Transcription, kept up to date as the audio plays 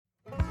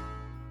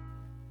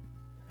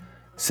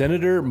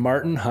Senator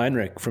Martin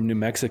Heinrich from New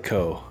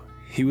Mexico.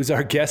 He was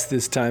our guest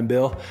this time,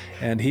 Bill,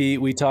 and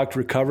we talked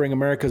Recovering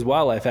America's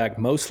Wildlife Act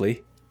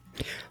mostly.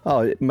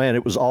 Oh, man,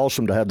 it was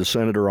awesome to have the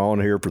senator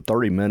on here for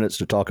 30 minutes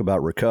to talk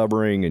about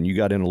recovering, and you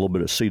got in a little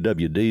bit of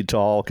CWD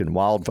talk and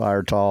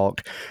wildfire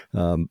talk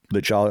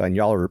that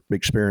y'all are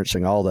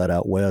experiencing all that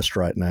out west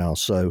right now.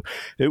 So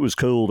it was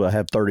cool to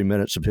have 30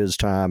 minutes of his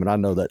time, and I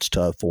know that's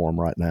tough for him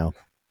right now.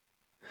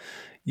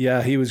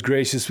 Yeah, he was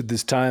gracious with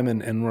his time,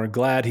 and we're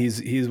glad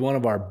he's one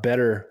of our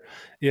better,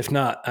 if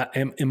not,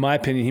 in my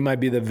opinion, he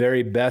might be the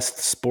very best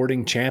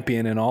sporting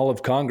champion in all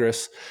of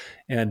Congress.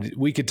 And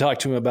we could talk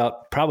to him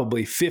about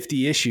probably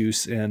 50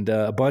 issues, and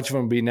a bunch of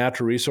them be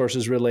natural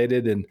resources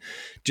related, and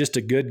just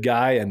a good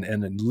guy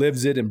and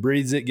lives it and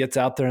breathes it, gets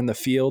out there in the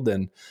field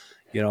and,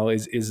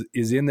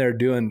 is in there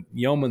doing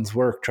yeoman's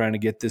work trying to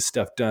get this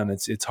stuff done.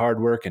 It's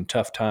hard work and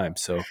tough times.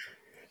 So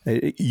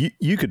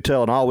you could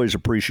tell, and I always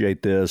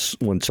appreciate this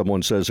when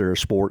someone says they're a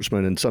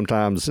sportsman, and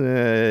sometimes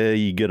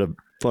you get a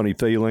funny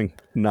feeling.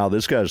 No,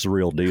 this guy's the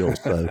real deal.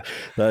 So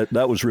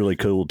that was really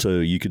cool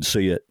too. You could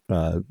see it,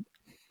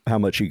 how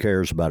much he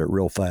cares about it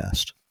real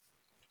fast.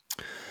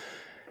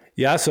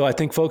 Yeah, so I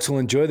think folks will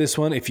enjoy this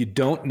one. If you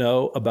don't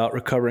know about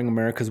Recovering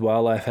America's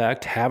Wildlife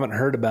Act, haven't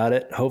heard about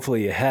it,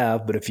 hopefully you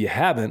have, but if you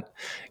haven't,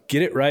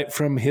 get it right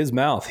from his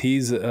mouth.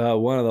 He's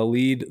one of the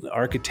lead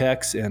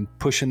architects and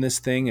pushing this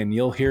thing, and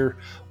you'll hear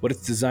what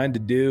it's designed to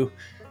do.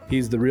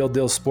 He's the real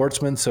deal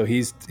sportsman, so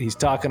he's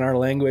talking our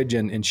language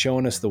and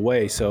showing us the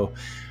way. So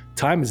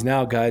time is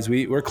now, guys.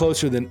 We're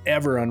closer than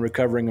ever on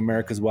Recovering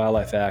America's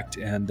Wildlife Act,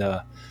 and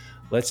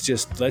let's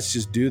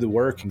just do the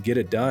work and get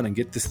it done and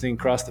get this thing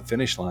across the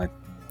finish line.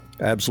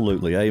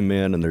 Absolutely.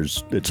 Amen. And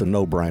it's a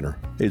no-brainer.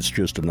 It's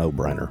just a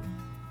no-brainer.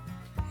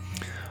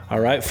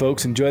 All right,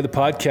 folks, enjoy the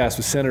podcast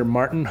with Senator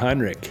Martin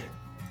Heinrich.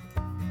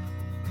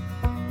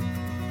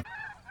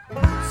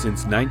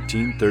 Since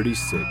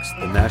 1936,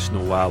 the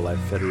National Wildlife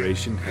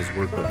Federation has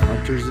worked with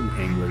hunters and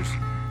anglers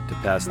to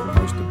pass the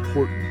most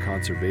important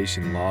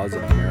conservation laws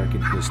in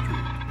American history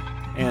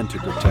and to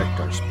protect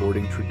our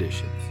sporting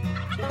traditions.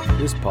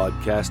 This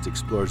podcast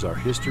explores our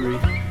history,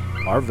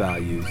 our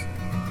values,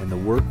 and the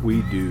work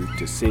we do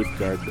to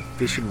safeguard the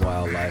fish and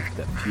wildlife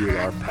that fuel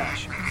our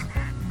passions.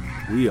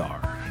 We are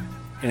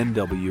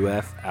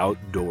NWF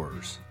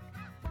Outdoors.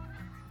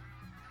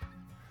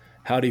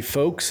 Howdy,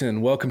 folks,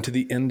 and welcome to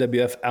the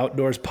NWF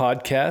Outdoors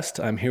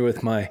podcast. I'm here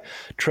with my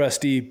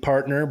trusty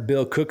partner,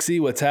 Bill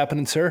Cooksey. What's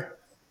happening, sir?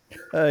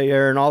 Hey,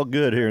 Aaron, all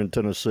good here in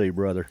Tennessee,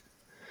 brother.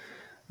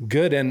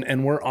 Good,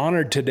 and we're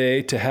honored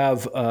today to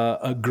have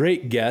a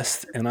great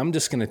guest, and I'm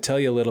just going to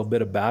tell you a little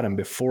bit about him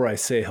before I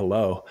say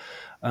hello.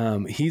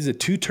 He's a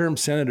two-term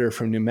senator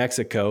from New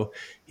Mexico.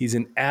 He's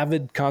an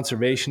avid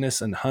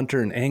conservationist and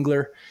hunter and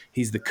angler.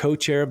 He's the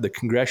co-chair of the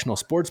Congressional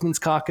Sportsman's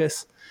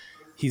Caucus.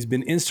 He's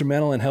been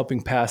instrumental in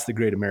helping pass the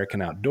Great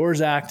American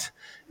Outdoors Act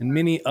and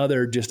many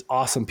other just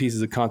awesome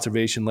pieces of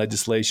conservation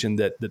legislation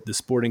that the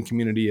sporting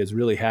community is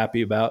really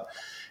happy about.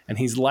 And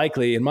he's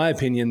likely, in my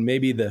opinion,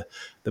 maybe the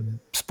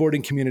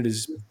sporting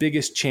community's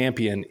biggest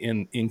champion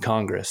in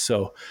Congress.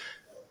 So,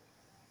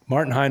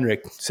 Martin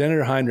Heinrich,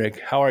 Senator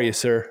Heinrich, how are you,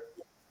 sir?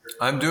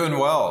 I'm doing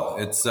well.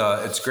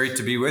 It's great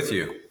to be with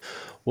you.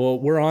 Well,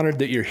 we're honored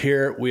that you're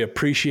here. We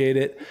appreciate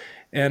it.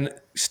 And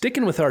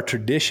sticking with our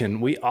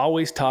tradition, we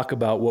always talk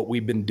about what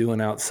we've been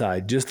doing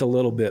outside just a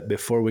little bit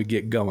before we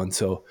get going.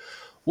 So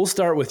we'll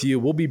start with you.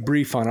 We'll be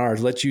brief on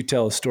ours. Let you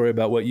tell a story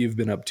about what you've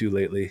been up to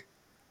lately.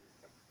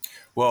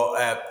 Well,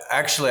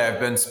 actually,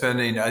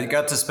 I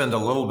got to spend a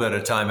little bit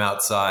of time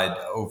outside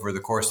over the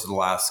course of the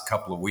last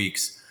couple of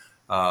weeks,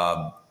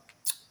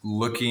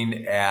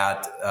 looking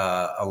at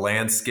a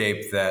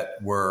landscape that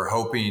we're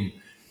hoping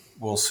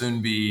will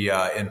soon be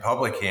in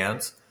public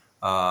hands,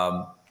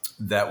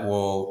 that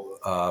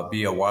will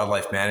be a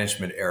wildlife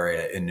management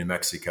area in New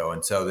Mexico.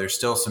 And so there's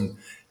still some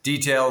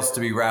details to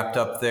be wrapped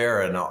up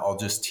there, and I'll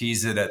just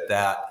tease it at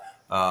that.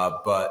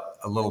 But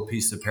a little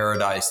piece of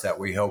paradise that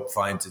we hope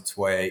finds its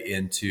way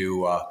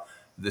into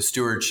the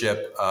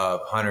stewardship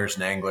of hunters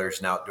and anglers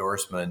and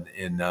outdoorsmen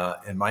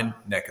in my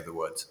neck of the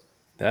woods.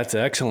 That's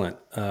excellent.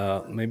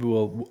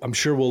 I'm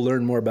sure we'll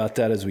learn more about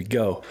that as we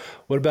go.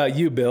 What about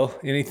you, Bill?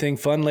 Anything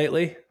fun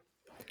lately?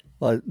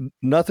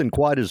 Nothing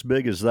quite as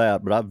big as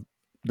that, but I've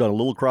done a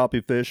little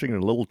crappie fishing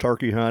and a little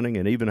turkey hunting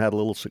and even had a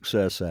little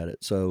success at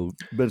it. So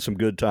been some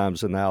good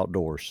times in the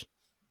outdoors.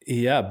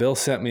 Yeah, Bill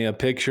sent me a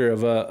picture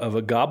of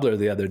a gobbler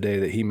the other day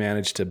that he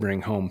managed to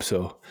bring home.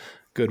 So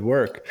good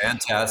work.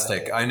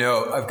 Fantastic. I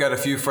know I've got a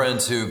few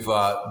friends who've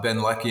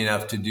been lucky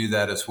enough to do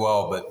that as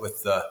well, but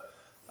with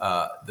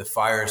the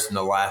fires in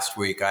the last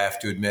week, I have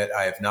to admit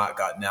I have not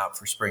gotten out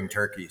for spring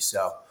turkey.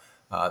 So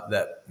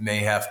that may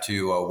have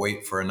to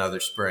wait for another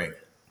spring.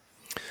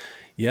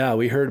 Yeah,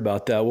 we heard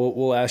about that.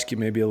 We'll ask you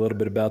maybe a little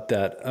bit about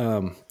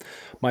that.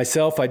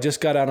 Myself, I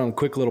just got out on a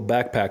quick little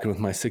backpacking with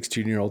my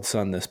 16-year-old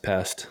son this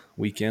past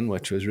weekend,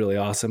 which was really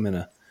awesome in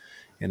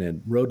a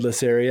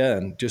roadless area,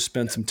 and just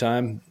spent some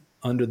time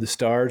under the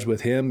stars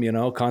with him,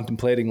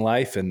 contemplating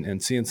life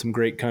and seeing some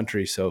great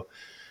country. So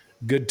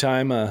good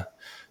time.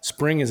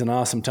 Spring is an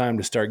awesome time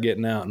to start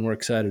getting out, and we're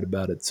excited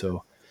about it.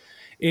 So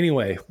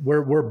anyway,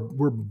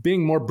 we're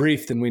being more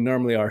brief than we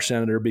normally are,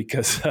 Senator,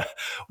 because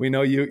we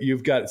know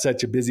you've got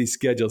such a busy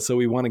schedule. So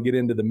we want to get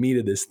into the meat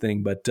of this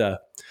thing, but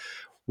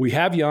we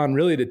have you on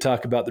really to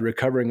talk about the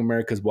Recovering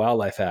America's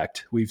Wildlife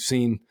Act. We've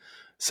seen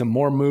some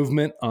more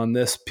movement on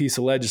this piece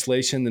of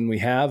legislation than we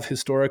have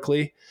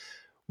historically.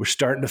 We're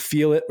starting to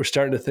feel it. We're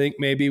starting to think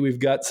maybe we've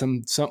got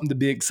something to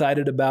be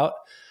excited about.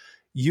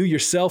 You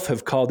yourself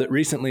have called it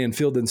recently in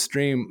Field and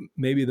Stream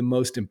maybe the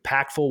most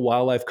impactful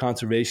wildlife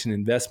conservation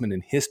investment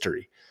in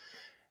history.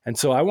 And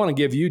so I want to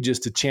give you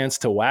just a chance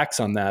to wax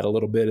on that a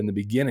little bit in the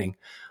beginning.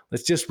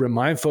 Let's just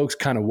remind folks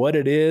kind of what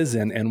it is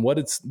and what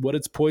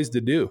it's poised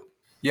to do.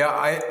 Yeah,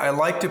 I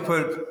like to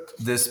put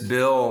this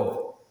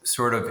bill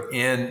sort of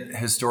in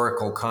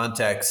historical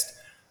context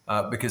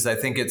because I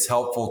think it's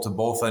helpful to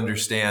both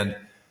understand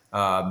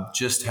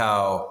just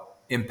how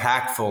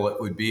impactful it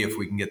would be if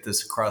we can get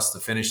this across the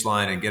finish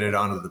line and get it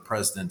onto the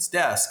president's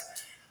desk.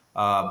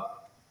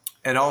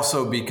 And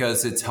also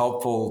because it's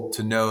helpful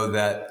to know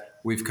that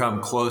we've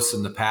come close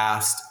in the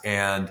past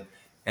and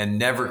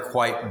never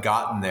quite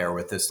gotten there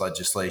with this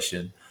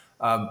legislation.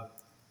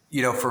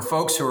 For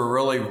folks who are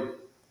really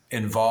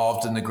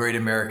involved in the Great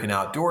American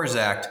Outdoors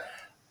Act,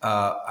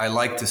 I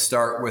like to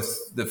start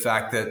with the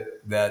fact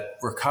that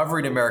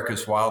Recovering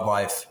America's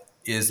Wildlife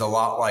is a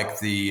lot like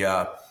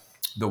the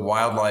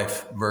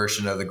wildlife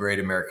version of the Great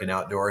American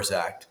Outdoors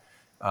Act.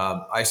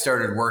 I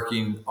started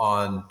working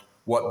on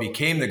what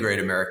became the Great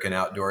American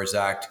Outdoors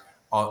Act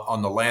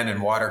on the Land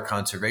and Water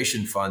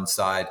Conservation Fund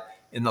side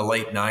in the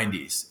late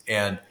 90s.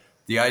 And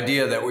the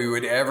idea that we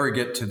would ever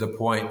get to the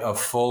point of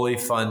fully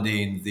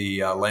funding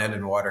the Land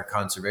and Water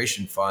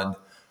Conservation Fund,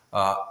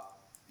 I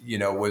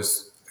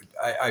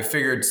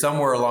figured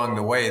somewhere along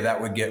the way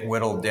that would get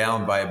whittled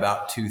down by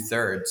about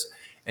 2/3.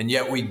 And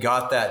yet we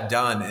got that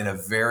done in a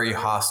very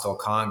hostile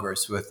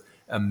Congress with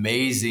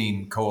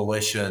amazing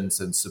coalitions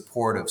and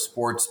support of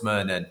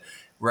sportsmen and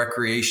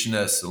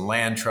recreationists and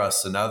land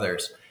trusts and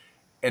others.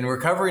 And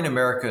Recovering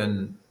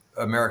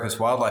America's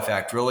Wildlife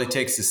Act really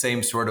takes the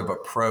same sort of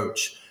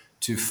approach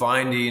to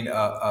finding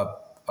a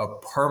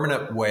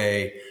permanent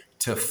way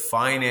to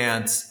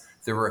finance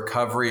the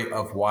recovery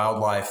of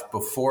wildlife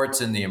before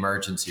it's in the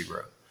emergency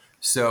room.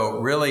 So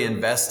really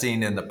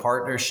investing in the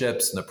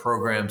partnerships and the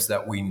programs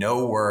that we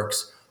know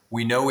works.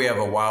 We know we have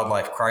a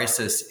wildlife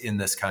crisis in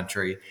this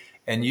country.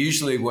 And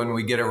usually when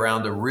we get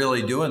around to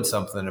really doing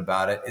something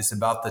about it, it's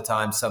about the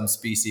time some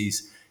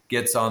species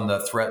gets on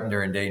the threatened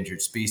or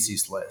endangered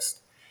species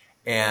list.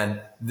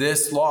 And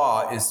this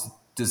law is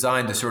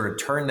designed to sort of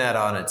turn that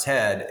on its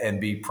head and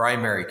be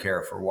primary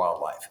care for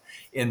wildlife.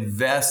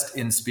 Invest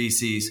in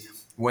species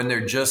when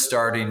they're just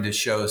starting to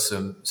show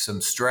some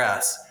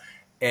stress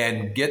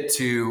and get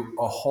to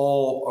a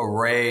whole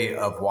array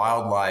of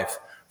wildlife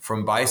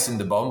from bison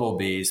to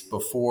bumblebees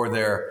before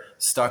they're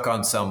stuck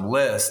on some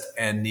list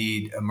and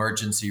need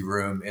emergency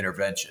room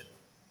intervention.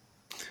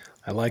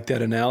 I like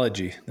that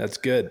analogy. That's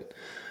good.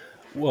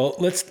 Well,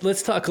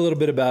 let's talk a little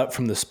bit about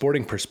from the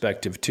sporting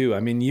perspective too. I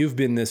mean, you've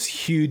been this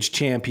huge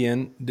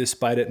champion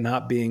despite it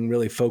not being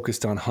really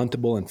focused on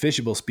huntable and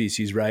fishable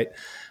species, right?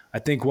 I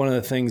think one of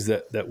the things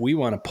that we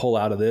want to pull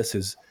out of this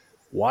is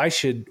why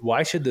should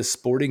the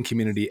sporting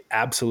community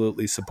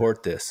absolutely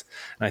support this?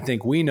 And I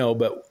think we know,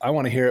 but I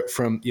want to hear it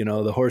from,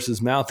 the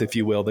horse's mouth, if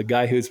you will, the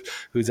guy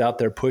who's out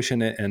there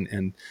pushing it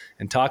and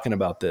talking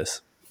about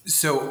this.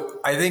 So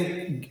I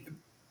think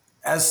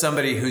as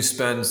somebody who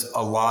spends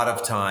a lot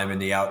of time in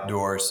the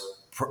outdoors,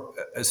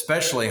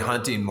 especially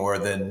hunting more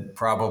than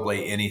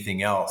probably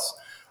anything else,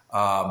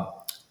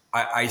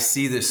 I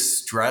see this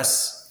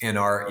stress in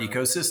our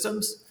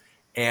ecosystems.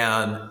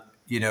 And,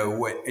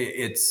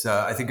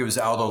 I think it was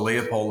Aldo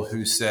Leopold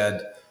who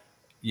said,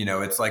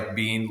 it's like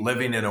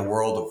living in a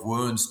world of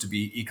wounds to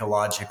be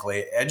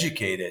ecologically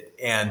educated.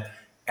 And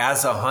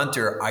as a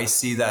hunter, I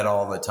see that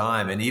all the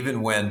time. And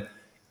even when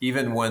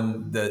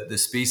the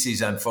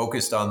species I'm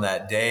focused on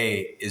that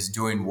day is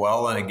doing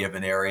well in a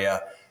given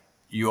area,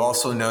 you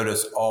also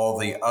notice all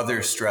the other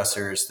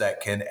stressors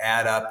that can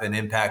add up and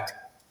impact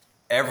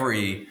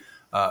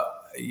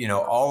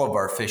all of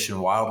our fish and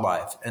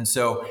wildlife. And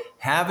so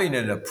having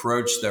an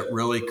approach that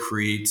really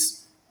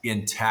creates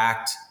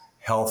intact,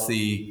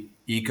 healthy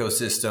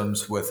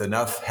ecosystems with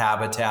enough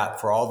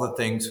habitat for all the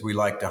things we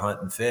like to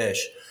hunt and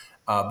fish,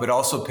 but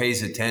also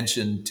pays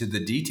attention to the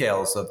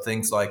details of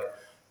things like,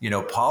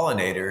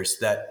 pollinators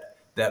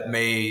that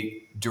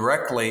may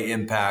directly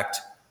impact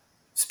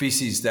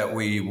species that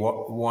we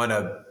want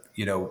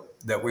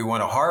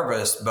to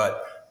harvest,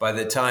 but by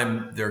the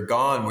time they're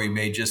gone, we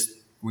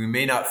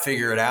may not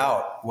figure it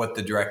out what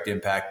the direct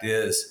impact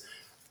is.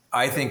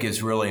 I think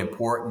is really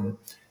important.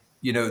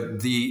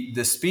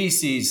 The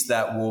species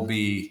that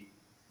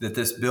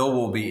this bill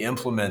will be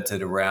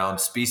implemented around,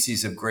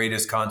 species of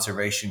greatest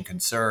conservation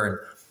concern,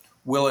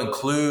 will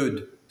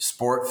include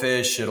sport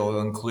fish.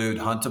 It'll include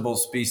huntable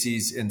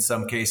species in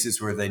some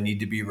cases where they need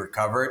to be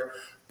recovered.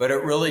 But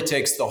it really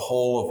takes the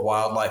whole of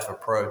wildlife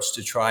approach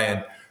to try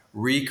and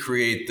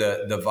recreate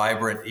the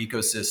vibrant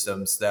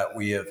ecosystems that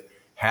we have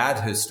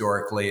had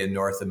historically in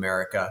North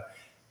America.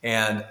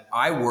 And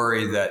I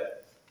worry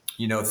that,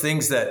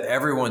 things that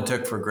everyone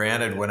took for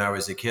granted when I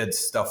was a kid,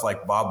 stuff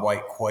like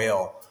bobwhite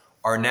quail,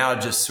 are now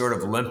just sort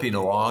of limping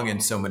along in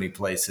so many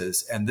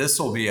places. And this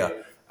will be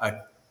a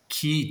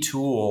key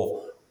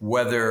tool,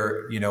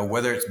 whether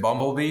it's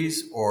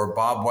bumblebees or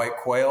bobwhite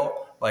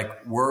quail.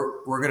 Like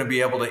we're going to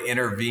be able to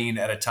intervene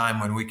at a time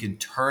when we can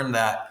turn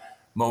that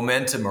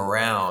momentum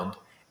around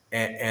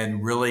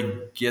and really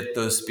get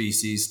those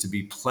species to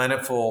be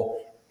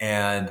plentiful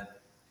and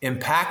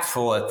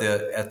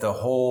impactful at the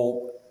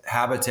whole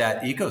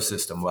habitat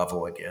ecosystem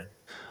level again.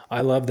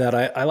 I love that.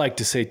 I like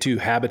to say too,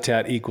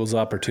 habitat equals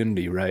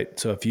opportunity, right?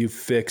 So if you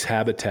fix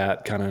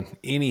habitat, kind of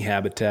any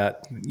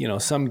habitat,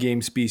 some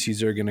game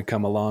species are going to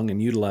come along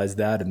and utilize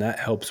that, and that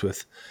helps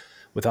with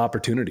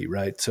opportunity,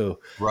 right? So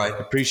Right.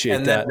 appreciate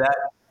And then that.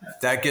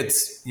 that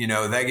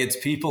gets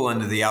people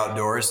into the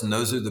outdoors, and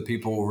those are the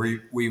people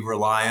we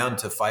rely on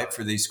to fight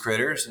for these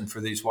critters and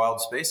for these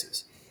wild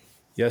spaces.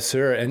 Yes,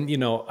 sir. And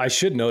I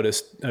should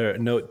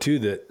note too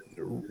that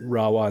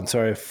RAWA, and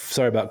sorry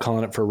about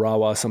calling it for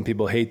RAWA. Some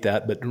people hate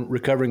that, but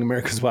Recovering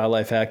America's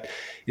Wildlife Act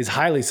is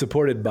highly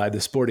supported by the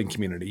sporting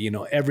community.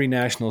 Every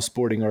national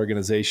sporting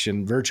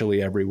organization,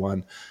 virtually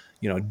everyone,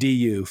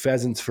 DU,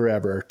 Pheasants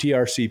Forever,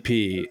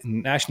 TRCP,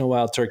 National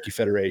Wild Turkey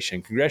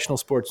Federation, Congressional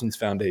Sportsmen's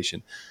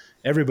Foundation.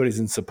 Everybody's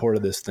in support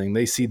of this thing.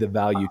 They see the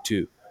value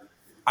too.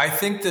 I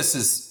think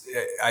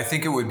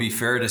it would be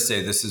fair to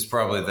say this is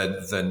probably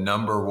the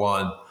number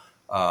one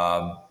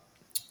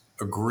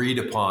agreed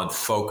upon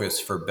focus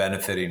for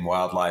benefiting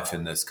wildlife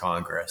in this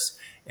Congress.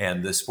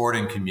 And the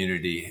sporting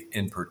community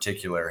in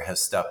particular has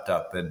stepped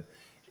up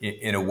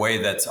in a way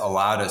that's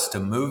allowed us to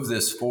move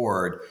this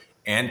forward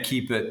and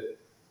keep it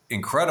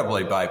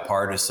incredibly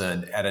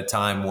bipartisan at a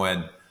time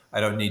when,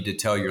 I don't need to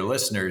tell your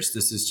listeners,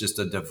 this is just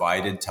a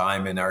divided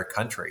time in our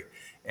country.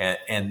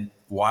 And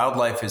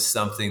wildlife is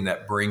something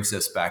that brings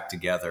us back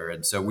together.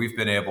 And so we've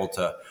been able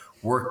to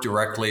work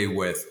directly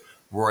with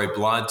Roy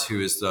Blunt,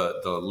 who is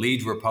the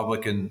lead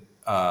Republican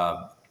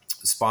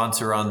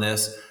sponsor on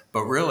this,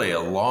 but really a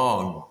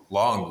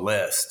long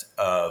list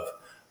of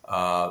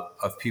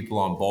people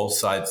on both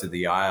sides of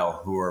the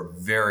aisle who are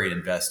very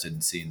invested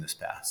in seeing this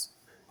pass.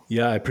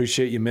 Yeah, I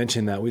appreciate you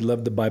mentioning that. We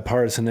love the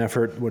bipartisan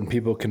effort when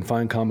people can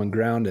find common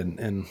ground,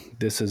 and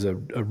this is a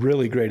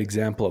really great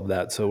example of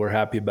that. So we're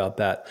happy about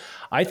that.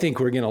 I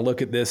think we're going to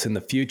look at this in the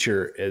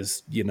future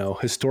as,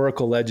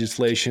 historical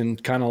legislation,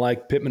 kind of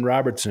like Pittman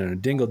Robertson or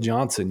Dingle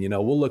Johnson.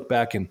 We'll look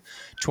back in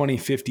 20,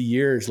 50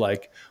 years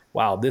like,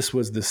 wow, this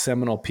was the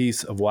seminal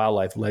piece of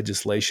wildlife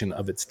legislation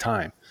of its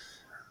time.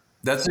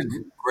 That's a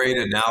great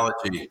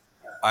analogy.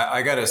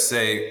 I got to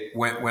say,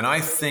 when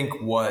I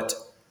think what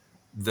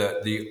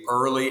the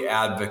early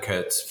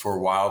advocates for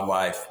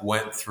wildlife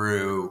went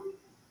through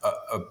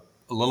a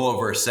little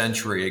over a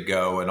century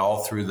ago, and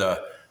all through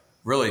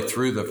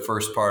through the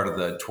first part of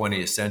the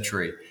 20th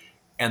century,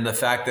 and the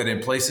fact that in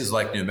places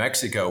like New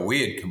Mexico,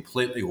 we had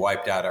completely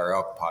wiped out our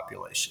elk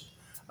population.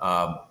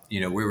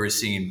 We were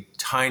seeing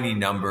tiny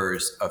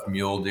numbers of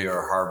mule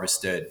deer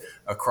harvested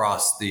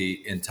across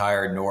the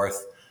entire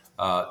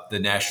the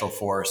national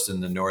forest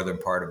in the northern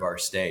part of our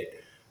state.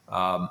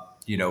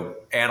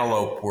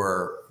 Antelope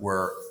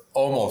were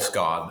almost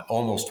gone,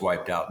 almost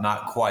wiped out,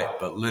 not quite,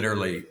 but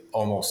literally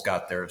almost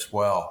got there as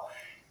well.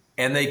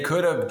 And they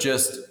could have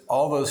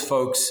all those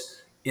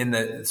folks in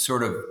the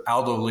sort of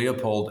Aldo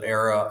Leopold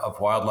era of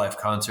wildlife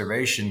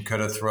conservation could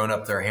have thrown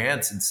up their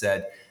hands and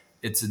said,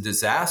 it's a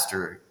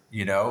disaster,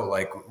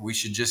 like we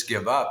should just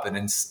give up. And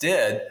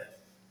instead,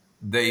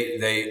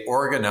 they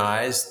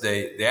organized,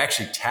 they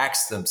actually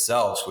taxed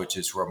themselves, which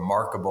is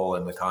remarkable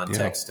in the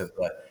context of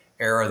the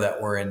era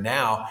that we're in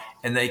now.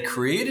 And they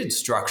created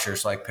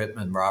structures like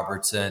Pittman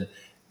Robertson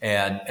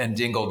and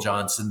Dingle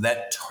Johnson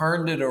that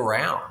turned it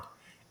around.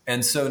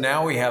 And so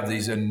now we have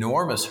these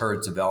enormous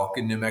herds of elk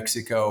in New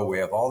Mexico. We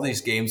have all these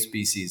game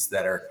species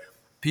that are,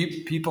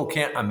 people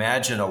can't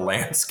imagine a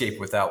landscape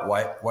without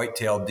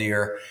white-tailed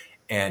deer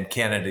and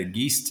Canada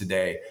geese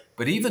today.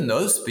 But even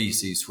those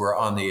species were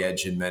on the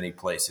edge in many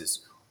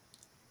places.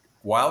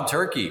 Wild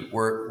turkey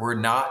were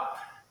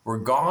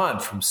gone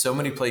from so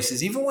many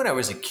places. Even when I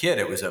was a kid,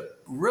 it was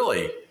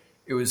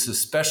a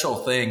special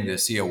thing to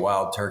see a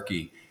wild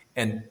turkey.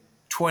 And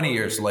 20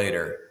 years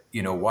later,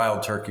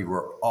 wild turkey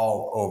were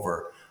all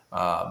over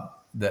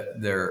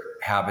their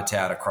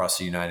habitat across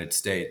the United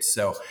States.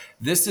 So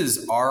this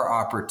is our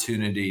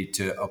opportunity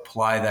to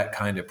apply that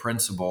kind of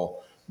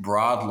principle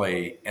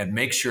broadly and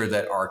make sure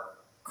that our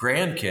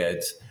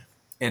grandkids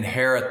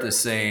inherit the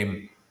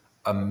same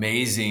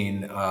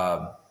amazing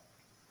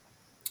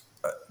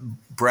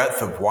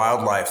breadth of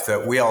wildlife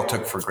that we all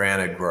took for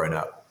granted growing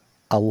up.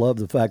 I love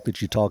the fact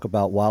that you talk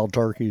about wild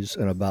turkeys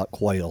and about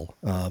quail.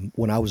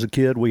 When I was a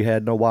kid, we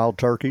had no wild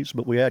turkeys,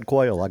 but we had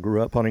quail. I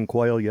grew up hunting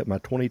quail, yet my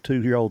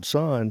 22-year-old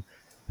son,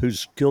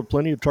 who's killed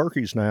plenty of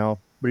turkeys now,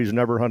 but he's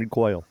never hunted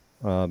quail.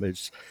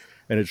 It's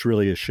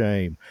really a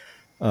shame.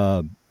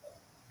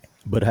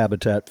 But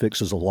habitat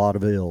fixes a lot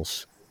of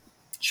ills.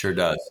 Sure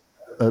does.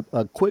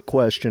 A quick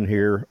question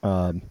here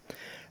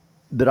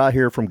that I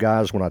hear from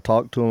guys when I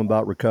talk to them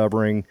about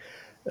recovering.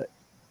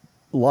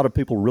 A lot of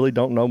people really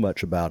don't know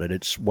much about it.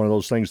 It's one of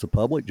those things the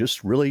public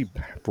just really,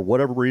 for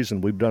whatever reason,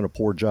 we've done a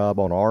poor job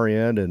on our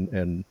end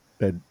and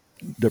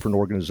different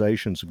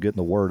organizations of getting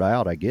the word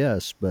out, I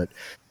guess. But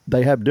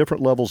they have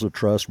different levels of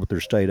trust with their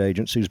state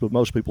agencies, but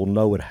most people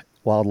know it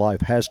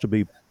wildlife has to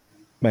be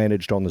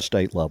managed on the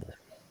state level.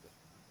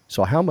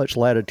 So how much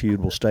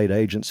latitude will state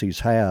agencies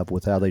have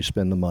with how they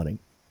spend the money?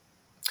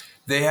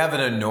 They have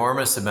an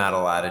enormous amount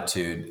of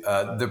latitude.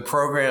 The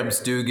programs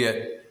do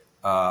get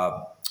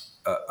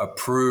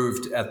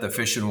approved at the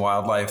fish and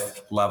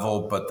wildlife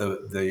level, but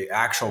the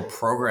actual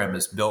program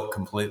is built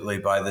completely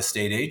by the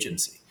state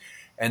agency.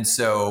 And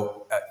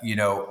so,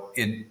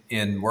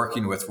 in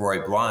working with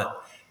Roy Blunt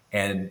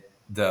and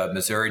the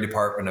Missouri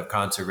Department of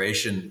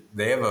Conservation,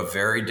 they have a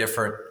very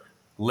different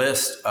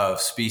list of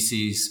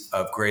species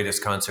of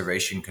greatest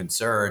conservation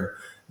concern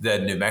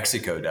than New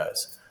Mexico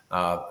does.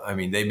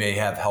 They may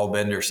have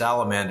hellbender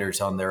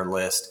salamanders on their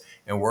list,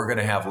 and we're going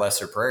to have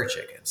lesser prairie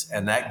chickens,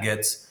 and that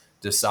gets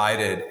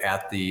decided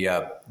at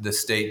the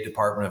State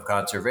Department of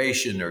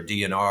Conservation or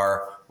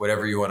DNR,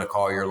 whatever you want to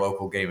call your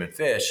local game and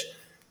fish.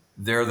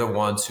 They're the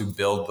ones who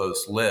build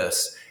those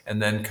lists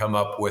and then come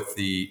up with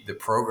the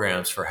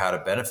programs for how to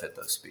benefit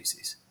those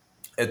species.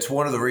 It's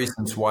one of the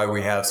reasons why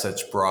we have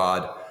such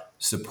broad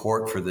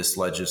support for this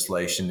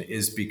legislation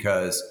is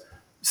because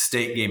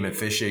state game and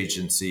fish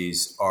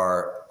agencies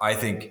are, I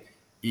think,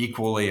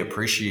 equally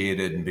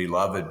appreciated and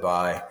beloved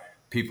by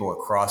people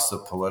across the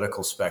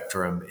political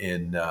spectrum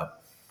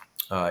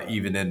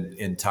even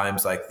in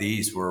times like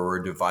these where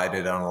we're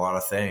divided on a lot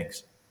of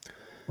things.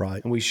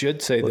 Right. And we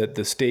should say that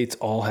the states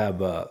all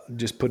have,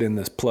 just put in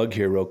this plug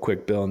here real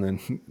quick, Bill, and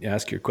then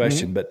ask your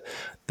question. Mm-hmm. But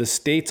the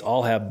states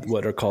all have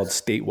what are called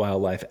state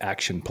wildlife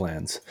action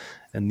plans.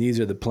 And these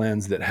are the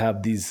plans that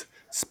have these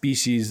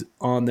species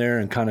on there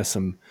and kind of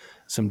some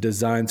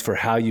designs for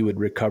how you would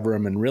recover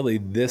them. And really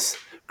this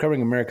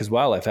Recovering America's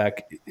Wildlife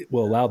Act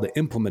will allow the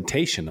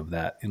implementation of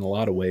that in a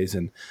lot of ways.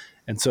 And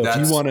so if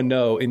you want to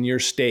know in your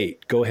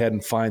state, go ahead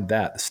and find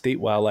that, the State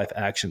Wildlife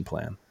Action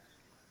Plan.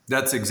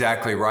 That's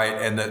exactly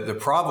right. And the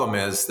problem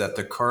is that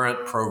the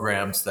current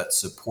programs that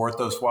support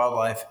those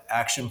wildlife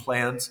action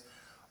plans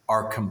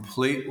are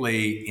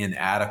completely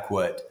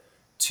inadequate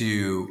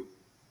to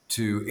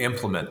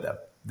implement them.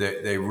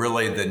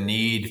 The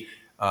need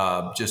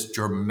just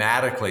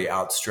dramatically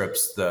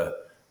outstrips the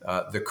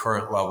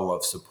current level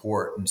of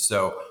support. And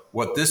so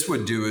what this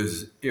would do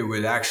is it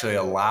would actually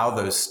allow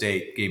those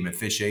state game and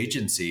fish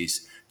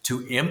agencies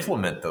to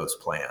implement those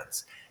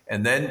plans.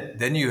 And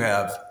then you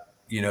have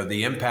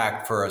the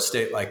impact for a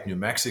state like New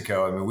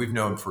Mexico. I mean, we've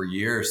known for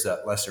years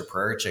that lesser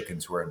prairie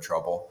chickens were in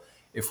trouble.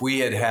 If we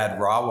had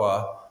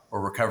RAWA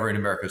or Recovering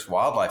America's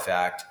Wildlife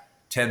Act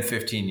 10,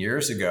 15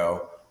 years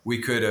ago, we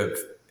could have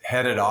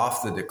headed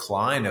off the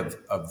decline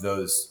of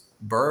those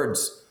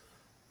birds,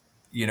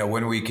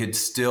 when we could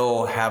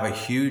still have a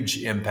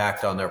huge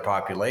impact on their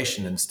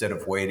population instead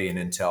of waiting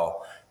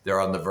until they're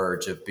on the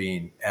verge of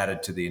being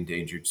added to the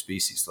endangered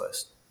species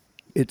list.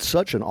 It's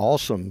such an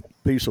awesome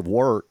piece of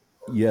work.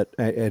 Yet,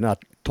 and I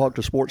talk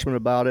to sportsmen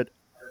about it,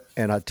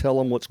 and I tell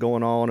them what's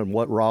going on and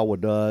what RAWA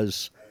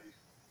does,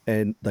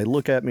 and they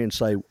look at me and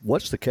say,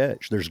 "What's the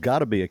catch? There's got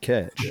to be a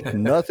catch.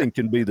 Nothing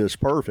can be this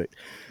perfect."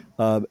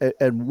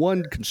 And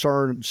one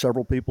concern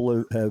several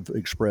people have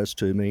expressed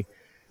to me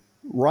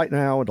right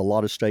now, at a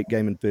lot of state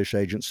game and fish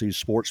agencies,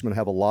 sportsmen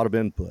have a lot of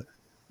input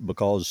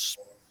because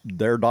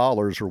their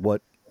dollars are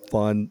what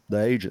fund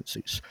the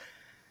agencies.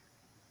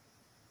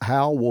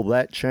 How will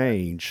that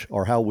change,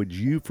 or how would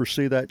you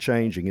foresee that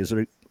changing? Is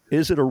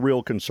it a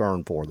real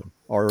concern for them,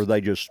 or are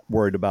they just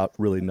worried about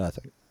really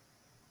nothing?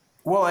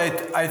 Well,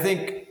 I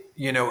think,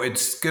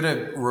 it's going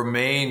to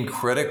remain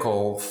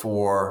critical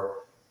for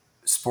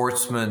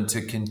sportsmen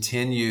to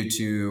continue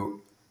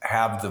to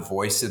have the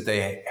voice that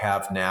they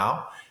have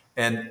now.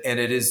 And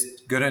it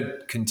is going to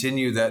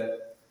continue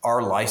that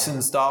our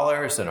license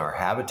dollars and our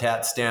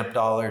habitat stamp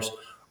dollars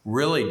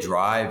really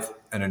drive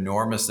an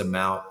enormous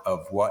amount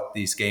of what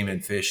these game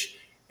and fish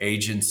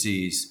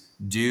agencies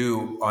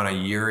do on a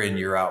year in,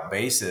 year out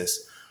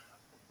basis.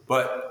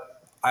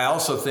 But I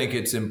also think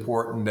it's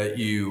important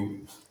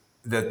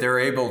that they're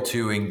able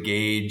to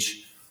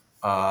engage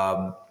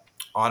on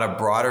a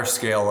broader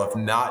scale of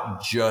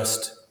not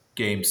just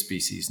game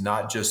species,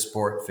 not just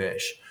sport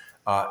fish,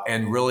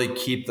 and really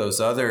keep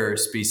those other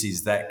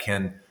species that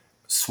can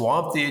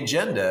swamp the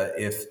agenda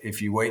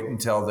if you wait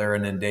until they're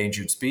an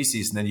endangered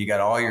species, and then you got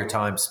all your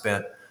time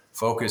spent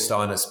focused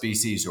on a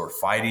species or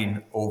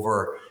fighting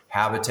over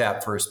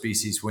habitat for a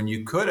species when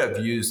you could have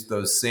used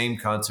those same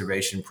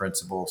conservation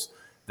principles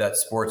that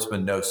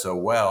sportsmen know so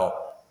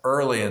well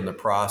early in the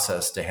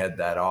process to head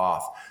that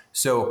off.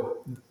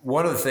 So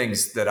one of the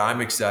things that I'm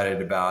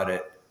excited about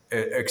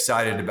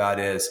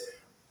is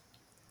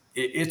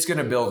it's going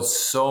to build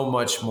so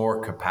much more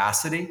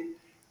capacity,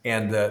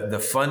 and the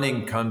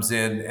funding comes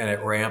in and it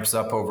ramps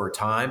up over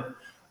time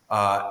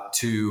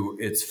to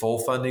its full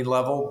funding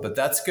level. But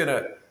that's going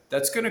to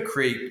that's going to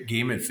create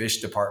game and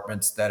fish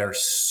departments that are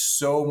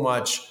so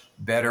much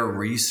better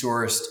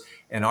resourced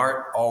and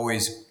aren't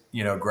always,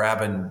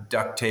 grabbing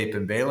duct tape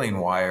and baling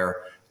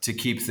wire to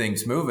keep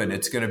things moving.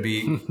 It's going to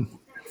be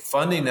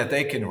funding that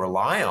they can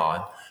rely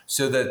on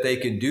so that they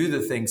can do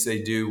the things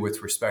they do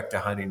with respect to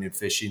hunting and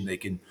fishing. They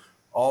can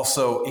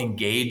also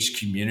engage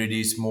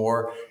communities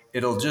more.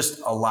 It'll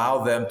just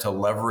allow them to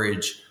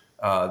leverage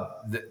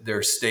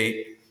their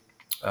state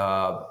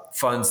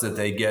funds that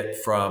they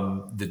get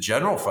from the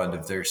general fund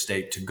of their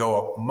state to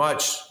go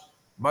much,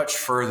 much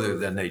further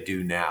than they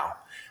do now.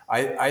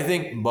 I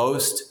think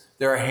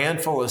there are a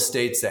handful of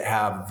states that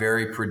have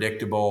very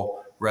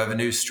predictable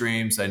revenue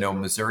streams. I know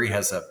Missouri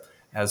has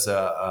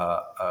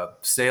a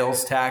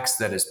sales tax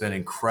that has been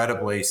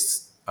incredibly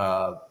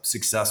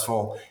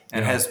successful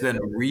and has been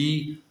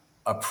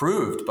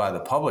approved by the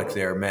public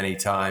there many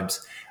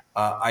times.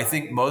 I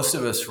think most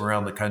of us from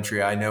around the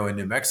country, I know in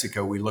New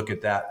Mexico, we look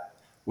at that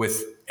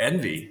with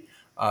envy.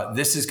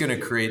 This is going to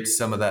create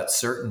some of that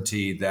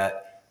certainty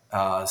that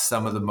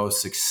some of the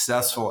most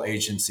successful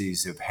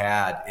agencies have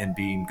had in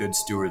being good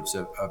stewards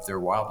of their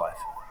wildlife.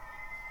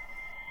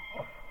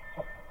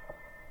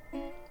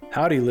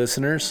 Howdy,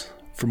 listeners.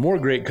 For more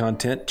great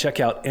content, check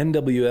out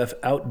NWF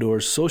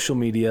Outdoors social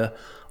media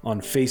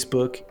on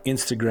Facebook,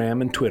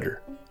 Instagram, and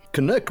Twitter.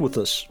 Connect with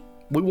us.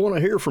 We want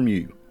to hear from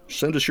you.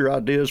 Send us your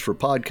ideas for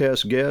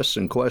podcast guests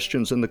and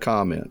questions in the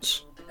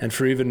comments. And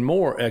for even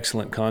more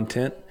excellent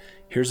content,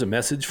 here's a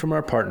message from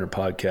our partner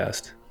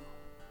podcast.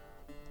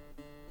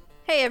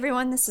 Hey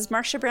everyone, this is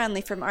Marcia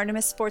Brownlee from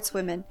Artemis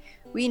Sportswomen.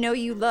 We know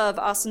you love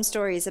awesome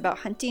stories about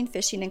hunting,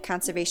 fishing, and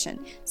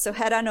conservation, so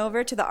head on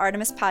over to the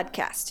Artemis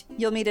podcast.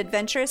 You'll meet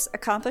adventurous,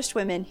 accomplished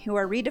women who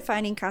are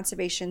redefining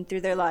conservation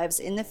through their lives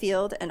in the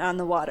field and on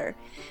the water.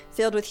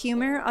 Filled with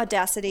humor,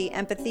 audacity,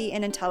 empathy,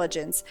 and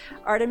intelligence,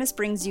 Artemis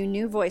brings you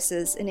new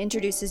voices and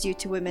introduces you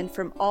to women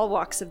from all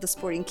walks of the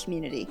sporting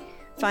community.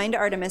 Find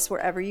Artemis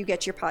wherever you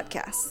get your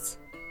podcasts.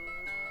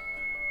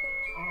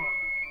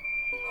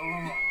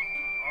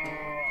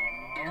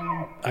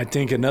 I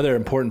think another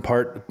important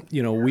part,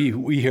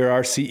 we hear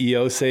our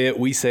CEO say it,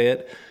 we say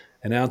it,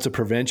 an ounce of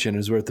prevention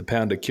is worth a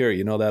pound of cure.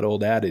 You know that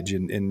old adage,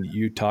 and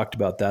you talked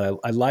about that.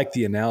 I like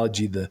the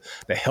analogy, the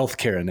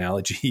healthcare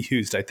analogy he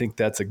used. I think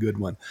that's a good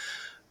one.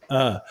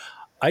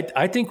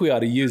 I think we ought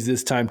to use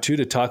this time, too,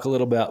 to talk a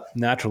little about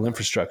natural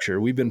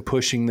infrastructure. We've been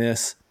pushing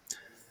this,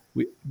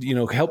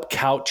 help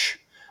couch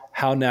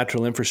how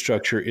natural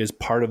infrastructure is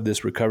part of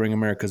this Recovering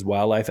America's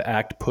Wildlife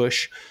Act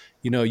push.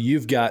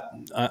 You've got,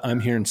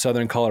 I'm here in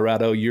Southern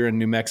Colorado, you're in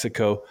New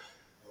Mexico.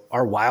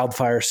 Our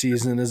wildfire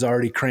season is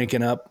already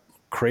cranking up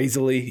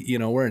crazily.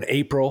 We're in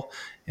April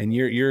and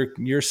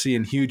you're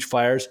seeing huge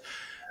fires.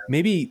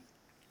 Maybe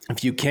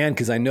if you can,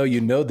 because I know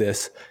you know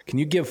this, can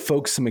you give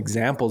folks some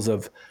examples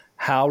of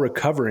how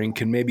recovering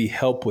can maybe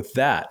help with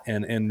that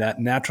and that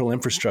natural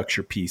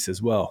infrastructure piece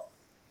as well?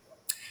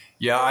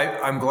 Yeah,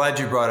 I'm glad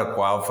you brought up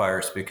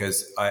wildfires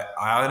because I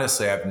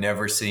honestly, I've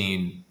never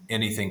seen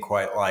anything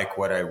quite like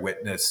what I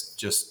witnessed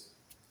just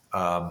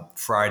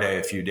Friday,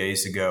 a few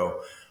days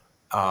ago.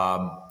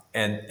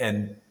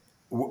 And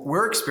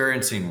we're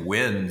experiencing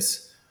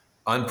winds,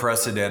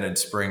 unprecedented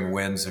spring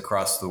winds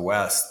across the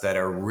West that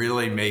are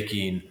really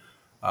making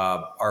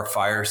our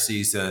fire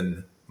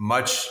season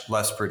much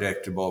less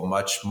predictable,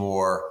 much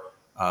more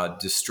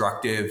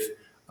destructive.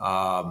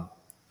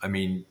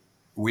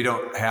 We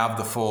don't have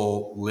the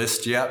full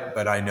list yet,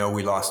 but I know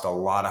we lost a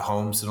lot of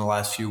homes in the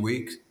last few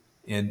weeks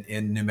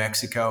in New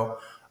Mexico.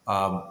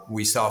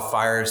 We saw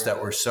fires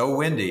that were so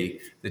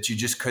windy that you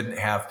just couldn't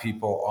have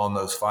people on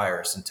those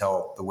fires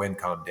until the wind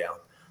calmed down.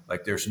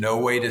 Like there's no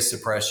way to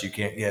suppress. You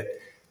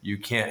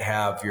can't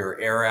have your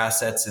air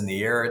assets in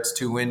the air. It's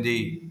too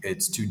windy.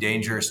 It's too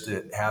dangerous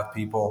to have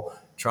people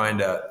trying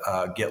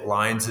to get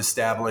lines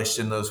established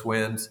in those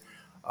winds.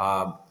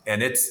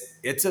 And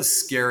it's a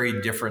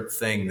scary, different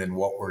thing than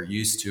what we're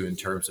used to in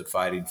terms of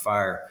fighting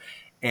fire.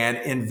 And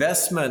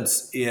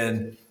investments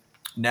in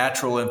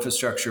natural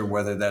infrastructure,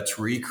 whether that's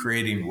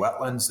recreating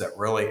wetlands that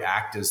really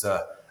act as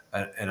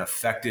an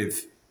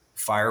effective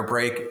fire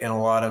break in a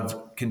lot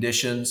of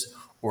conditions,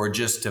 or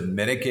just to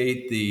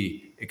mitigate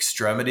the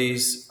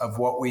extremities of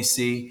what we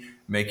see,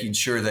 making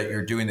sure that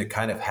you're doing the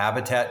kind of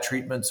habitat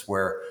treatments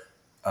where,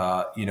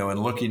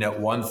 in looking at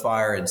one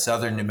fire in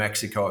southern New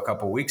Mexico a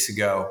couple of weeks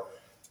ago,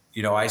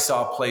 I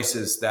saw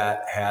places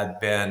that had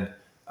been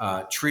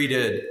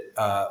treated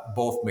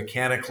both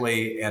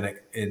mechanically and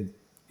in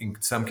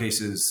some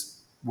cases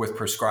with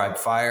prescribed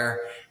fire,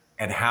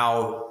 and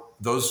how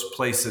those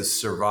places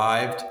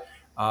survived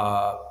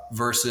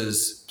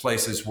versus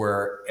places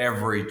where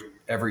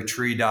every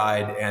tree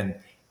died and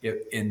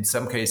in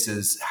some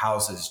cases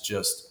houses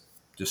just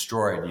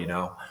destroyed.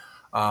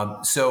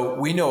 So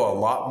we know a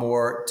lot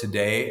more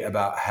today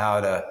about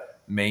how to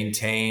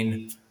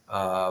maintain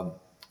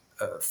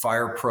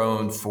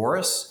fire-prone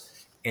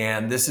forests,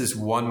 and this is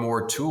one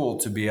more tool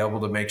to be able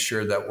to make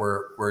sure that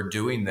we're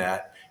doing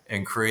that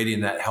and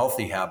creating that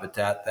healthy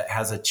habitat that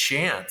has a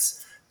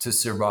chance to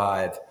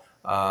survive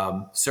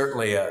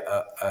certainly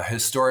a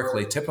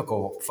historically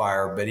typical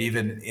fire, but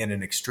even in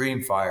an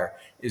extreme fire,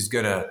 is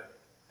going to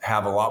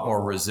have a lot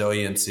more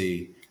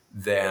resiliency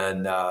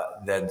than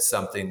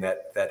something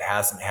that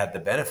hasn't had the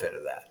benefit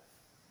of that.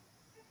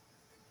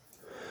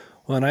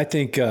 Well, and I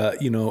think,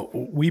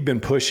 we've been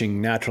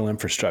pushing natural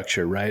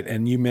infrastructure, right?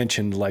 And you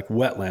mentioned like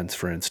wetlands,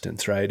 for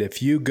instance, right?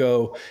 If you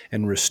go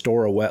and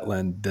restore a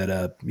wetland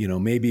that,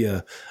 maybe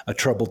a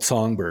troubled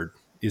songbird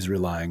is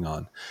relying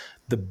on,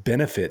 the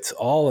benefits,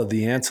 all of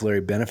the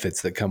ancillary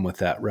benefits that come with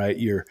that, right?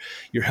 You're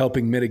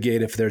helping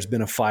mitigate if there's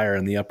been a fire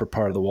in the upper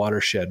part of the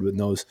watershed.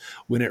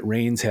 When it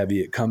rains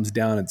heavy, it comes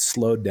down, it's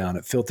slowed down,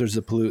 it filters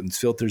the pollutants,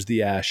 filters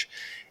the ash,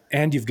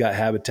 and you've got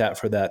habitat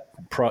for that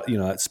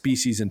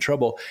species in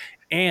trouble.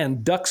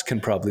 And ducks can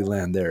probably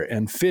land there,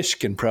 and fish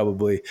can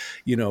probably,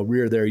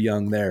 rear their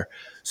young there.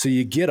 So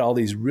you get all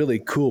these really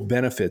cool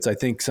benefits. I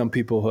think some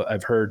people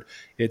I've heard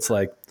it's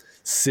like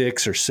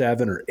 $6 or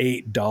 $7 or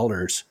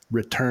 $8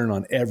 return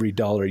on every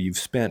dollar you've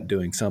spent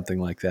doing something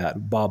like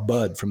that. Bob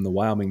Budd from the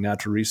Wyoming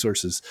Natural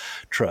Resources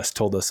Trust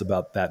told us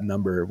about that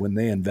number when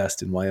they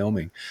invest in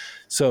Wyoming.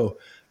 So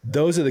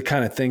those are the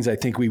kind of things I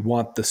think we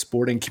want the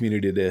sporting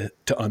community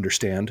to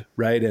understand,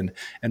 right? And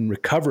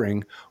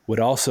recovering would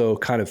also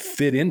kind of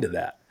fit into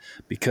that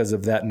because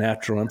of that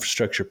natural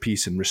infrastructure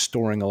piece and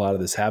restoring a lot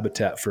of this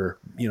habitat for,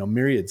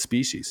 myriad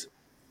species.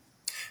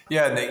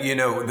 Yeah, and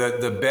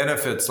the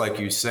benefits, like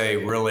you say,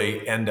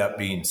 really end up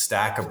being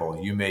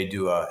stackable. You may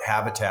do a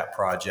habitat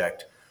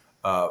project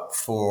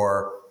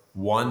for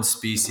one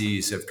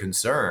species of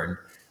concern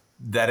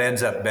that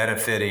ends up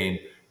benefiting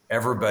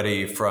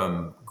everybody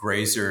from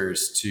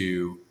grazers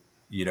to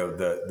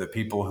the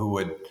people who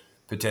would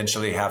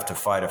potentially have to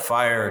fight a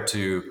fire,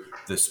 to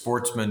the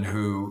sportsmen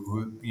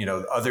who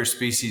other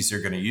species are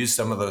going to use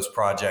some of those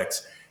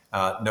projects.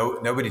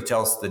 Nobody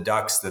tells the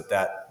ducks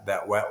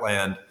that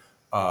wetland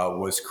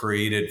was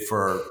created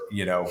for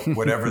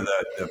whatever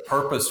the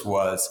purpose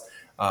was.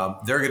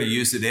 They're going to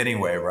use it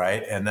anyway,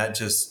 right? And that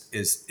just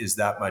is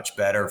that much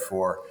better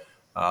for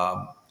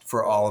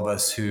all of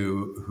us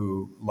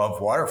who love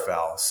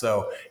waterfowl.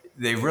 So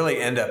they really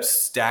end up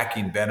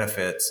stacking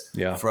benefits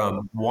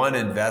from one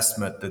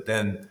investment that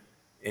then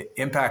it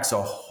impacts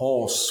a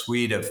whole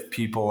suite of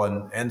people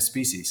and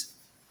species.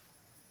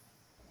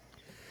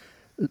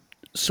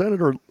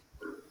 Senator,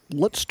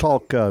 let's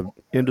talk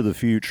into the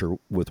future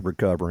with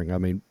recovering. I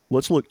mean,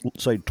 let's look,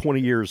 say,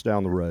 20 years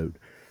down the road.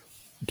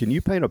 Can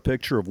you paint a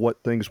picture of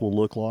what things will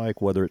look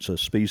like, whether it's a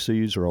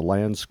species or a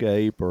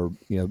landscape, or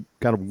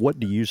kind of what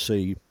do you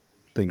see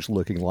things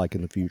looking like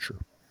in the future?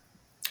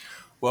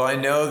 Well, I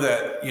know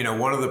that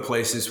one of the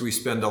places we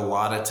spend a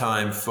lot of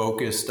time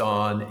focused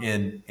on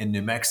in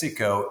New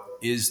Mexico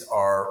is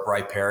our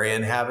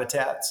riparian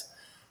habitats,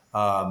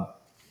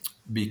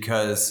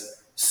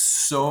 because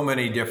so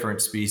many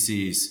different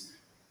species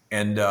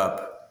end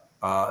up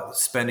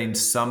spending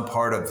some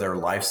part of their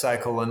life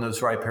cycle in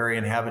those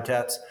riparian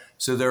habitats.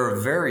 So they're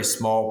a very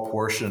small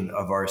portion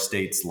of our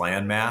state's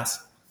landmass,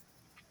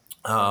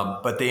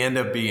 but they end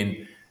up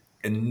being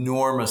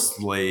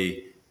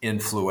enormously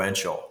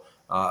influential.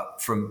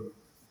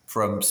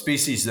 From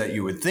species that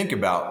you would think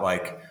about,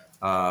 like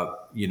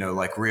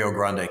Rio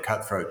Grande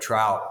cutthroat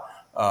trout,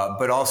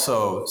 but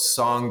also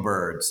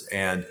songbirds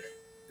and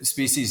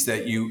species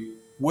that you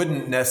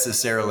wouldn't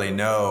necessarily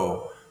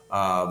know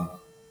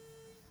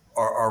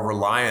are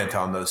reliant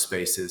on those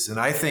spaces. And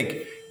I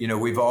think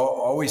we've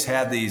always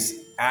had these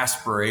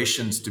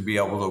aspirations to be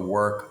able to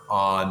work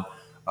on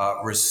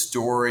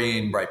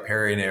restoring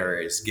riparian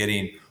areas,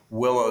 getting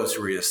willows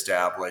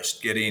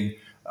reestablished, getting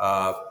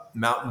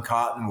mountain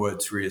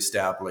cottonwoods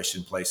reestablished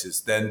in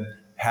places, then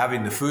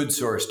having the food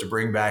source to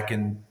bring back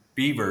in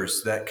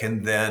beavers that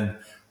can then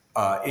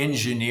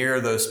engineer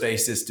those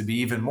spaces to be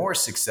even more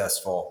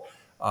successful,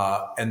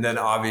 and then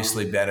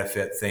obviously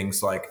benefit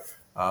things like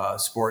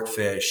sport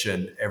fish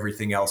and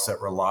everything else that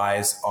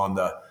relies on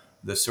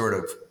the sort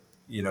of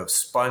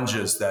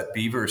sponges that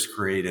beavers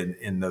create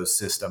in those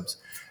systems.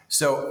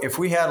 So if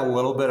we had a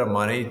little bit of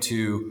money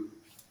to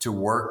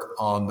work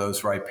on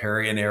those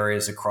riparian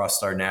areas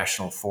across our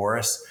national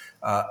forests,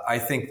 I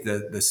think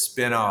the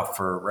spinoff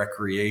for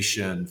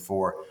recreation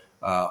for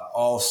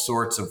all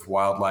sorts of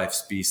wildlife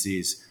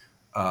species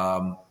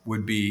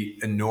would be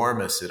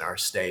enormous in our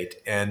state,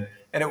 and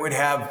it would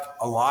have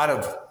a lot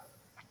of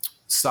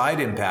side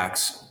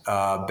impacts,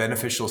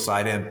 beneficial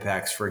side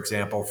impacts. For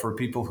example, for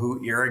people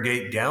who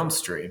irrigate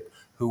downstream,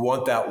 who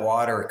want that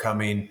water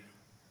coming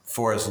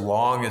for as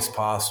long as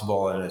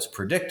possible and as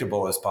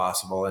predictable as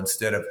possible,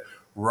 instead of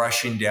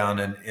rushing down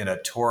in a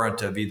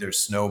torrent of either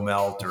snow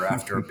melt or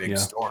after a big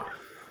storm.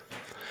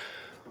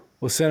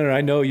 Well, Senator,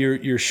 I know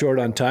you're short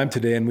on time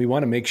today, and we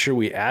want to make sure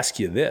we ask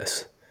you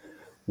this.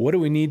 What do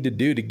we need to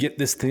do to get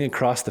this thing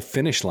across the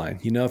finish line?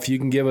 If you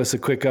can give us a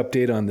quick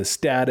update on the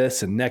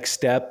status and next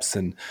steps,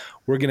 and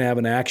we're going to have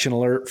an action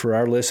alert for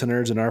our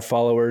listeners and our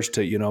followers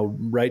to,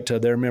 write to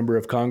their member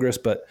of Congress,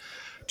 but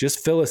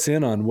just fill us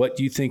in on what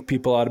you think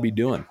people ought to be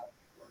doing.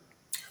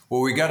 Well,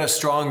 we got a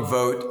strong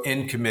vote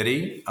in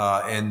committee,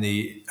 in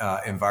the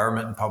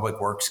Environment and Public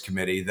Works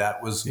Committee.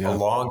 That was a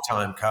long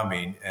time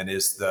coming and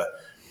is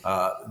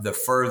the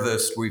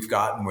furthest we've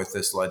gotten with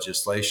this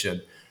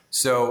legislation.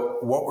 So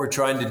what we're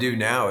trying to do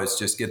now is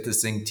just get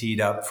this thing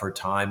teed up for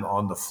time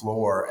on the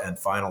floor and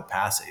final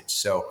passage.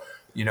 So,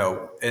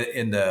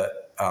 in the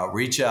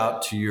reach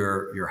out to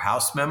your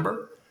House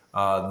member.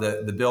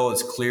 The bill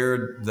has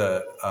cleared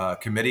the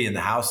committee in the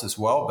House as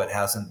well, but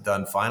hasn't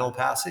done final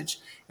passage.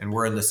 And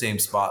we're in the same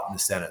spot in the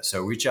Senate.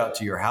 So reach out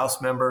to your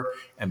House member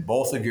and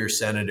both of your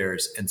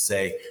senators and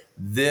say,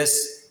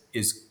 this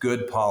is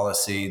good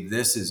policy.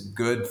 This is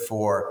good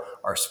for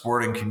our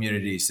sporting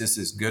communities. This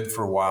is good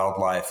for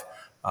wildlife.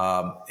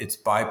 It's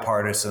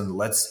bipartisan.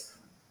 Let's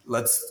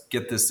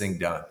get this thing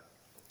done.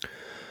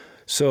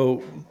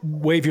 So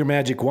wave your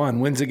magic wand.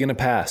 When's it going to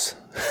pass?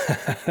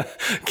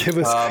 Give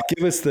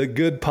us the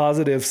good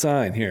positive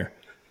sign here.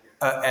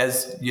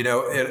 As you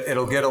know,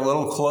 it'll get a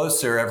little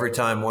closer every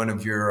time one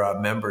of your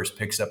members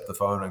picks up the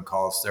phone and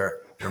calls their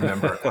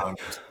member of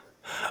Congress.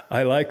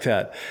 I like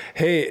that.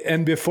 Hey,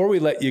 and before we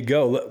let you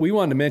go, we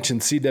wanted to mention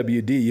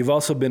CWD. You've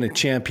also been a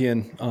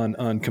champion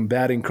on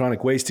combating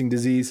chronic wasting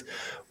disease.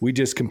 We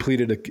just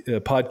completed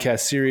a podcast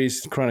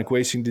series, Chronic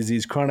Wasting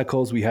Disease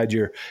Chronicles. We had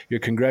your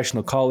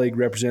congressional colleague,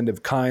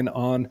 Representative Kine,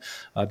 on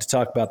to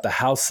talk about the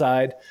House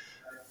side.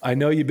 I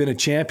know you've been a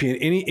champion.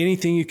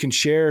 Anything you can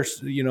share,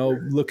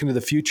 looking to the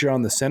future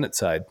on the Senate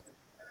side?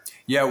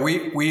 Yeah,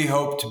 we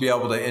hope to be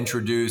able to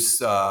introduce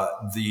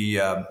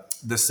the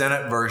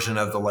Senate version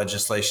of the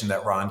legislation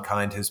that Ron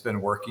Kind has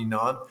been working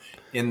on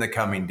in the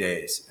coming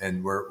days.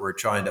 And we're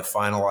trying to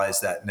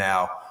finalize that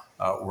now.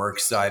 We're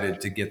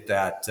excited to get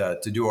that,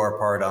 to do our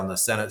part on the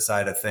Senate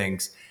side of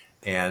things.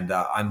 And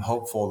I'm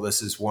hopeful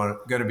this is going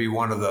to be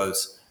one of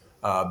those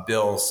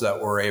bills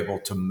that we're able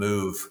to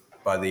move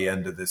by the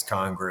end of this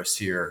Congress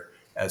here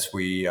as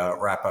we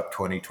wrap up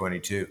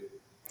 2022.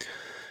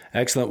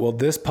 Excellent. Well,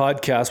 this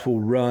podcast will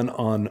run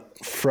on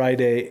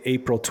Friday,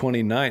 April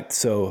 29th.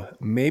 So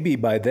maybe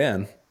by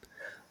then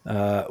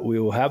we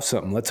will have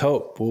something. Let's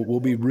hope. We'll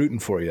be rooting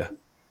for you.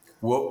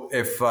 Well,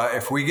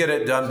 if we get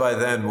it done by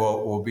then,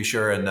 we'll be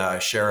sure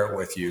and share it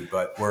with you.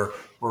 But we're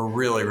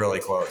really, really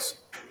close.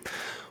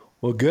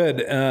 Well,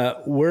 good.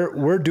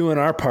 We're doing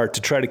our part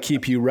to try to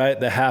keep you right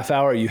at the half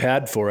hour you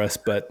had for us,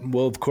 but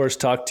we'll of course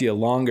talk to you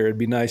longer. It'd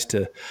be nice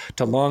to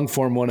long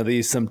form one of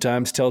these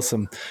sometimes, tell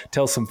some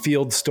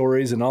field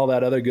stories and all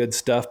that other good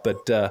stuff.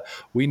 But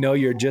we know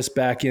you're just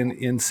back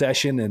in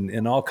session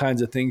and all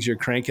kinds of things you're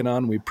cranking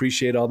on. We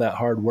appreciate all that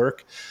hard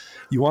work.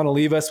 You want to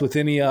leave us with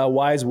any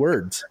wise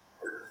words?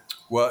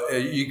 Well,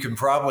 you can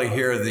probably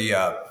hear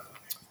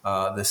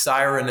the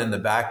siren in the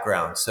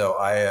background. So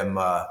I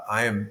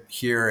am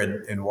here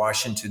in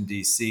Washington,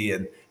 D.C.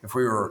 And if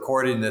we were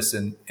recording this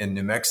in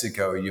New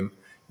Mexico, you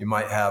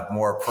might have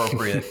more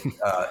appropriate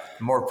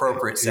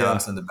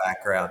sounds in the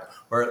background,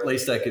 or at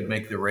least I could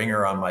make the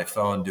ringer on my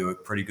phone do a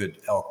pretty good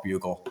elk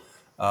bugle.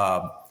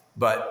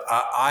 But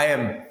I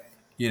am,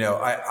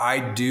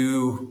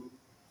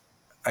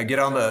 I get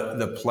on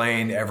the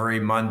plane every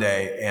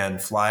Monday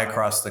and fly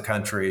across the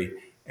country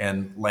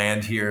and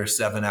land here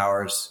 7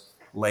 hours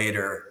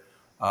later,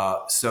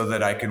 so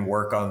that I can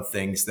work on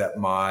things that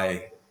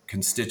my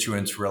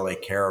constituents really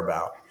care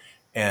about.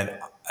 And,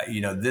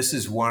 this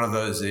is one of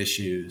those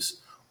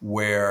issues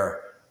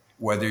where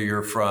whether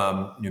you're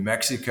from New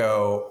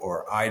Mexico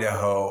or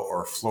Idaho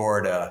or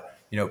Florida,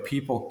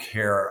 people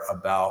care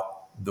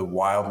about the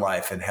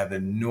wildlife and have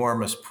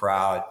enormous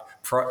pride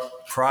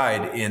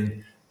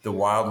in the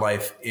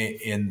wildlife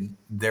in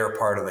their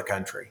part of the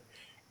country.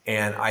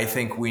 And I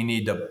think we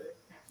need to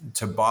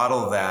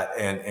bottle that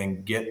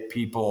and get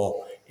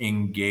people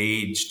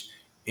engaged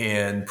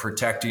in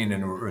protecting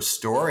and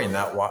restoring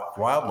that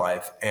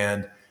wildlife.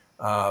 And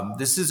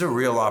this is a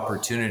real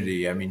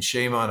opportunity. I mean,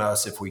 shame on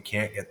us if we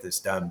can't get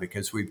this done,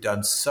 because we've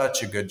done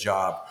such a good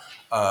job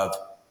of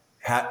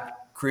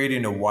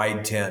creating a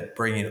wide tent,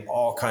 bringing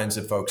all kinds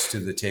of folks to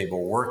the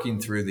table,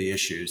 working through the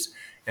issues.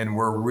 And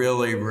we're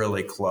really,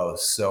 really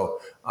close. So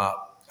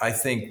I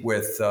think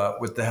with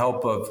the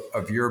help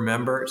of your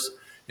members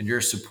and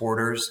your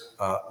supporters,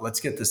 let's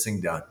get this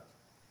thing done.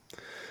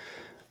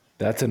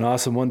 That's an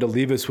awesome one to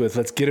leave us with.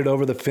 Let's get it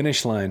over the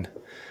finish line.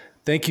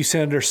 Thank you,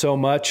 Senator, so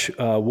much.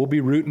 We'll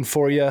be rooting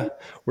for you.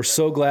 We're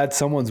so glad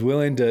someone's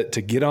willing to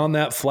get on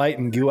that flight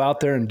and go out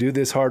there and do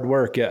this hard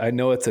work. I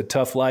know it's a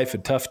tough life, a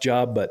tough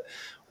job, but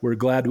we're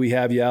glad we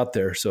have you out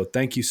there. So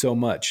thank you so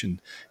much,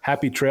 and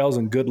happy trails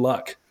and good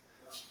luck.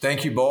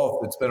 Thank you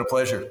both. It's been a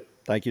pleasure.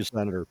 Thank you,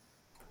 Senator.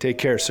 Take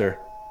care, sir.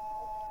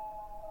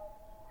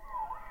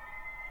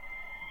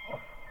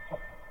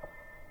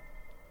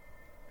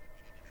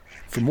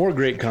 For more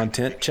great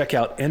content, check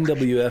out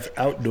NWF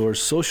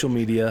Outdoors social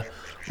media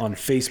on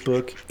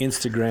Facebook,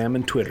 Instagram,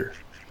 and Twitter.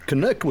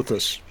 Connect with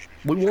us.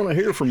 We want to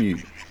hear from you.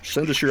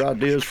 Send us your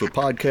ideas for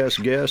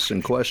podcast guests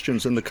and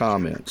questions in the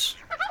comments.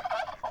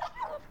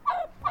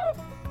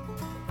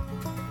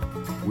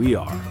 We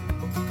are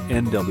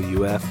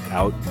NWF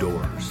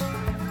Outdoors.